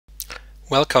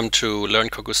Welcome to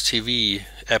LearnCocosTV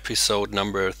episode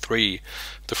number 3,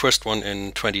 the first one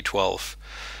in 2012.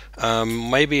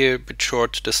 Maybe a bit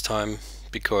short this time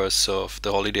because of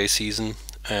the holiday season,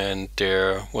 and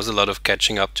there was a lot of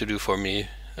catching up to do for me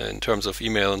in terms of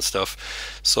email and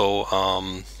stuff. So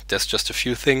there's just a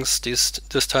few things this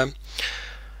time.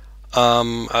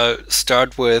 I'll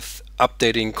start with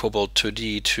updating Cobalt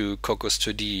 2D to Cocos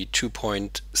 2D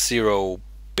 2.0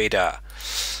 beta.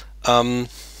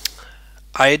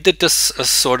 I did this as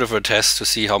sort of a test to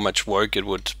see how much work it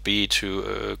would be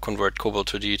to convert Cobalt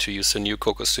 2D to use the new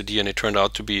Cocos 2D, and it turned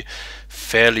out to be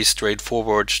fairly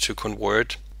straightforward to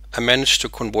convert. I managed to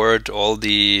convert all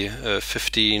the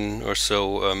 15 or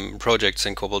so projects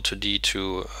in Cobalt 2D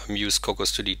to use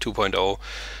Cocos 2D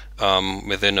 2.0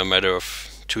 within a matter of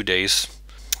 2 days.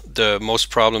 The most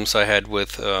problems I had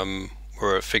with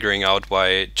were figuring out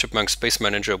why Chipmunk Space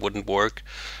Manager wouldn't work.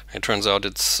 It turns out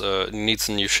it needs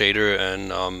a new shader,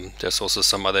 and there's also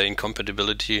some other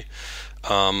incompatibility.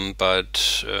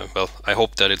 But I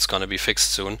hope that it's going to be fixed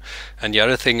soon. And the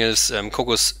other thing is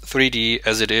Cocos 3D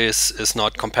as it is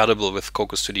not compatible with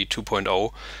Cocos 2D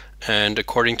 2.0. And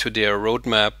according to their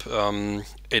roadmap,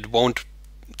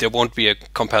 there won't be a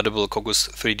compatible Cocos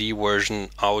 3D version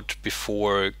out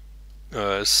before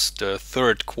the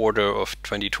third quarter of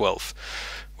 2012.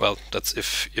 Well, that's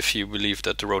if you believe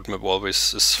that the roadmap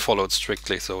always is followed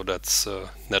strictly, so that's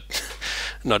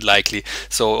not likely.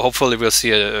 So hopefully we'll see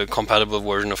a compatible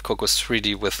version of Cocos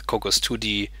 3D with Cocos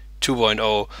 2D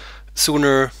 2.0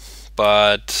 sooner,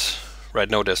 but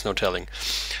right now there's no telling.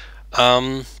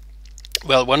 Well,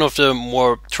 one of the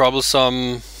more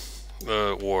troublesome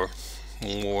or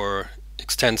more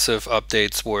extensive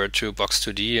updates were to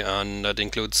Box2D, and that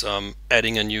includes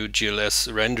adding a new GLS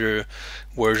render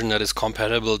version that is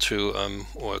compatible to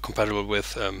or compatible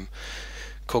with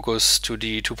Cocos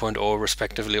 2D 2.0,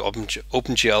 respectively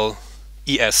OpenGL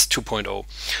ES 2.0.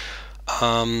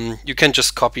 You can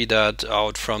just copy that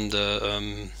out from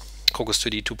the Cocos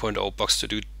 2D 2.0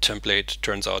 Box2D template,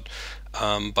 turns out,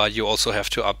 but you also have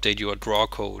to update your draw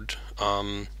code.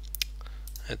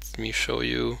 Let me show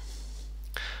you.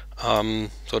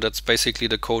 So that's basically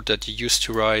the code that you used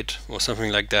to write or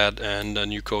something like that, and the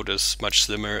new code is much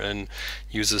slimmer and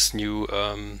uses new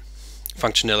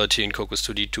functionality in Cocos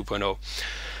 2D 2.0.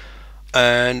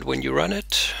 And when you run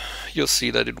it, you'll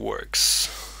see that it works.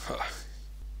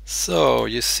 So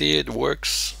you see it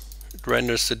works. It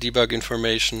renders the debug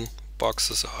information.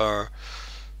 Boxes are,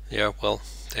 yeah, well,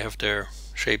 they have their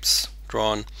shapes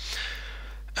drawn,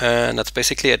 and that's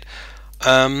basically it.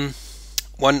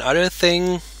 One other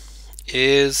thing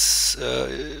is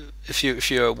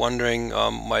if you're wondering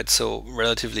why it's so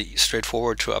relatively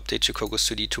straightforward to update to Cocos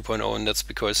 2D 2.0, and that's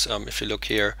because if you look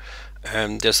here,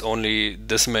 there's only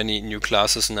this many new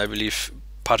classes, and I believe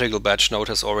particle batch node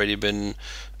has already been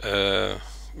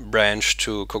branched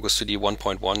to Cocos 2D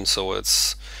 1.1, so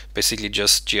it's basically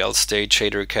just GL state,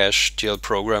 shader cache, GL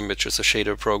program, which is a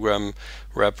shader program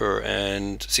wrapper,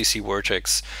 and CC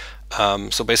vertex.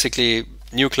 So basically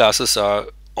new classes are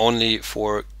only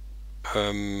for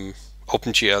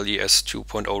OpenGL ES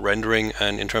 2.0 rendering,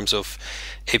 and in terms of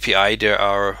API there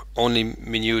are only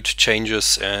minute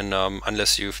changes, and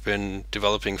unless you've been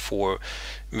developing for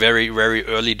very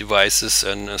early devices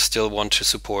and still want to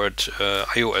support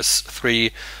iOS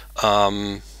 3,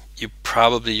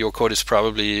 your code is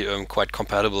probably quite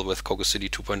compatible with Cocos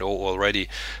 2D 2.0 already.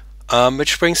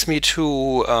 Which brings me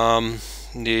to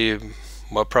the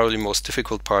probably most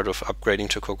difficult part of upgrading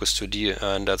to Cocos 2D,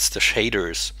 and that's the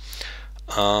shaders.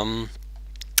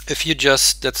 If you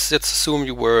just, let's assume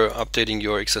you were updating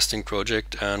your existing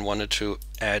project and wanted to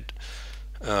add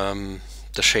the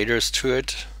shaders to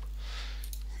it,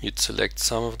 you'd select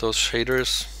some of those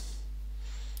shaders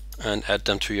and add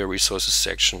them to your resources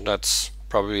section. That's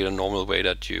probably the normal way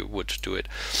that you would do it.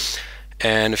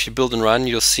 And if you build and run,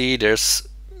 you'll see there's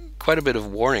quite a bit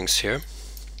of warnings here,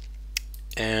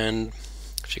 and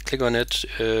if you click on it,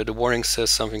 the warning says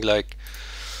something like,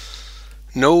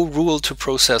 no rule to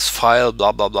process file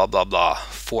blah blah blah blah blah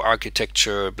for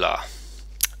architecture blah.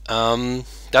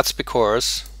 That's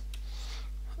because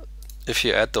if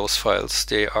you add those files,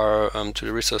 they are to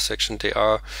the resource section, they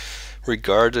are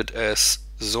regarded as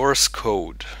source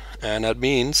code, and that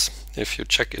means if you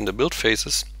check in the build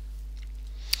phases,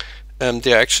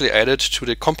 they are actually added to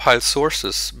the compile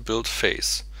sources build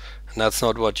phase, and that's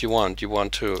not what you want. You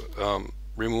want to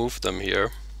remove them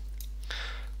here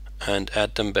and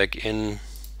add them back in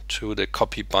to the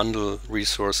copy bundle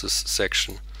resources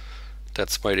section.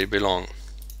 That's where they belong.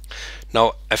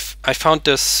 Now I found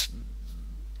this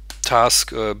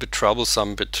task a bit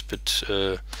troublesome,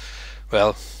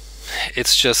 well,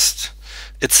 it's just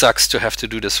it sucks to have to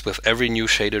do this with every new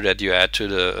shader that you add to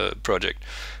the project.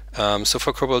 So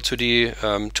for Cobalt2D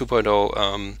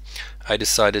 2.0, I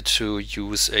decided to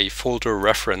use a folder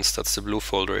reference. That's the blue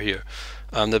folder here.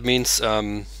 That means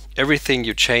everything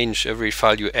you change, every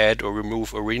file you add or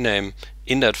remove or rename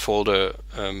in that folder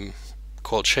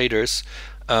called shaders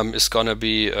is gonna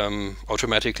be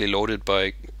automatically loaded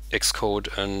by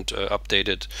Xcode and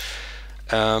updated.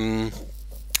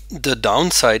 The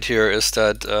downside here is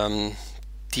that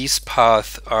these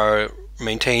paths are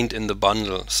maintained in the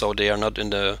bundle, so they are not in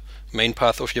the main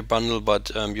path of your bundle, but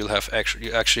you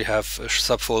actually have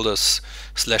subfolders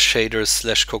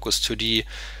 /shaders /Cocos2D,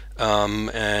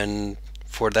 and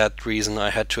for that reason I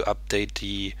had to update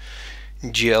the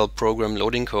GL program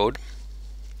loading code,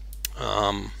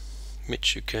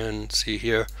 which you can see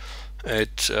here.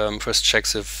 It first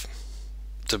checks if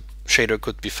the shader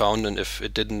could be found, and if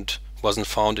it wasn't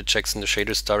found, it checks in the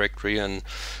shaders directory, and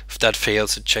if that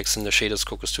fails, it checks in the shaders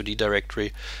Cocos2D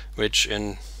directory, which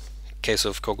in case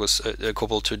of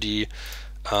Cobalt2D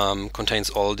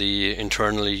contains all the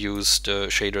internally used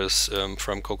shaders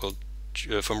from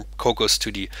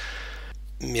Cocos2D.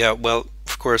 Yeah, well,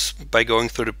 of course, by going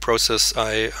through the process,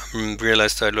 I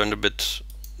realized I learned a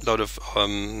lot of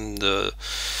the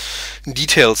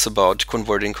details about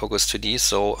converting Cocos2D,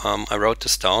 so I wrote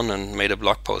this down and made a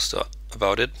blog post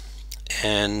about it.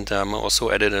 And I also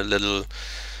added a little,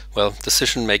 well,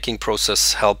 decision-making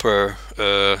process helper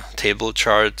table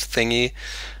chart thingy.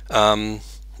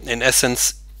 In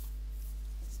essence,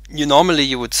 normally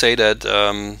you would say that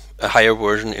a higher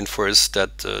version infers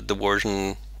that the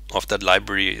version of that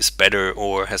library is better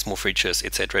or has more features,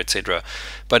 etc., etc.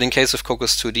 But in case of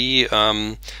Cocos2D,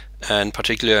 and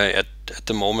particularly at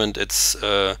the moment, it's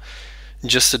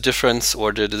just the difference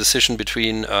or the decision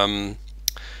between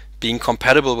being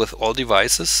compatible with all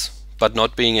devices but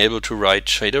not being able to write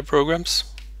shader programs.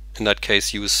 In that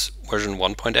case, use version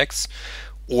 1.x.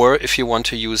 Or if you want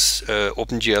to use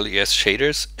OpenGL ES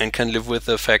shaders and can live with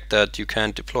the fact that you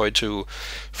can't deploy to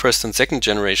first and second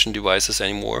generation devices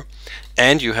anymore,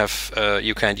 and you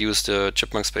can't use the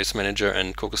Chipmunk Space Manager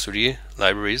and Cocos2D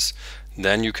libraries,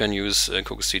 then you can use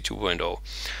Cocos2D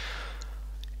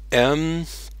 2.0.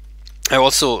 I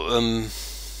also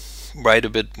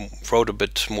wrote a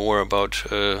bit more about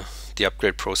the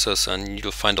upgrade process, and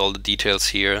you'll find all the details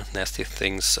here, nasty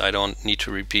things. I don't need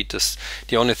to repeat this.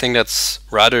 The only thing that's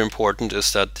rather important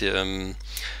is that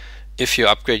if you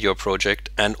upgrade your project,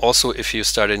 and also if you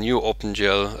start a new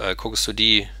OpenGL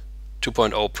Cocos2D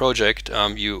 2.0 project,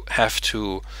 you have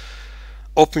to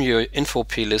open your info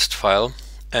plist file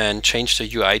and change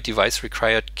the UI device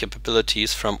required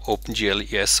capabilities from OpenGL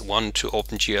ES1 to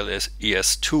OpenGL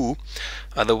ES2.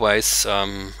 Otherwise,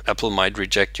 Apple might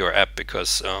reject your app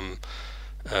because,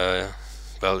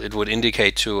 well, it would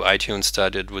indicate to iTunes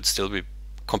that it would still be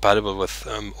compatible with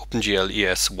OpenGL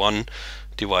ES1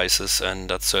 devices, and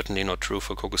that's certainly not true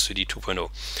for Cocos2D 2.0.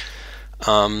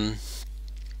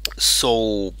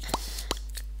 So,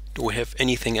 do we have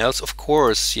anything else? Of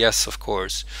course, yes, of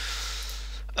course.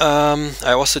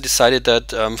 I also decided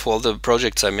that for all the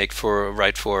projects I write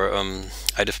for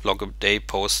iDevBlogADay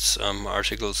posts,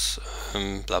 articles,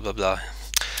 blah blah blah.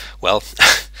 Well,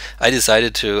 I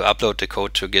decided to upload the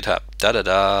code to GitHub.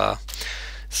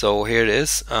 So here it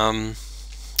is.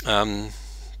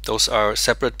 Those are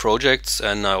separate projects,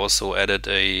 and I also added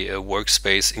a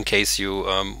workspace in case you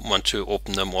want to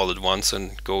open them all at once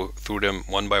and go through them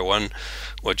one by one,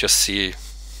 or just see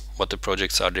what the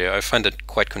projects are there. I find it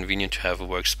quite convenient to have a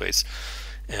workspace,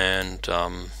 and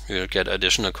you'll get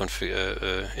additional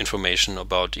information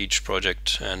about each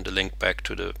project and a link back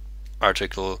to the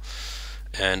article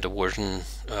and the version,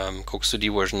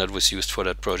 Cocos2D version that was used for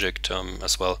that project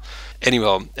as well.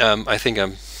 Anyhow, I think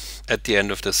I'm at the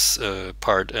end of this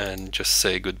part and just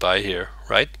say goodbye here,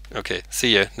 right? Okay,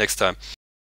 see you next time.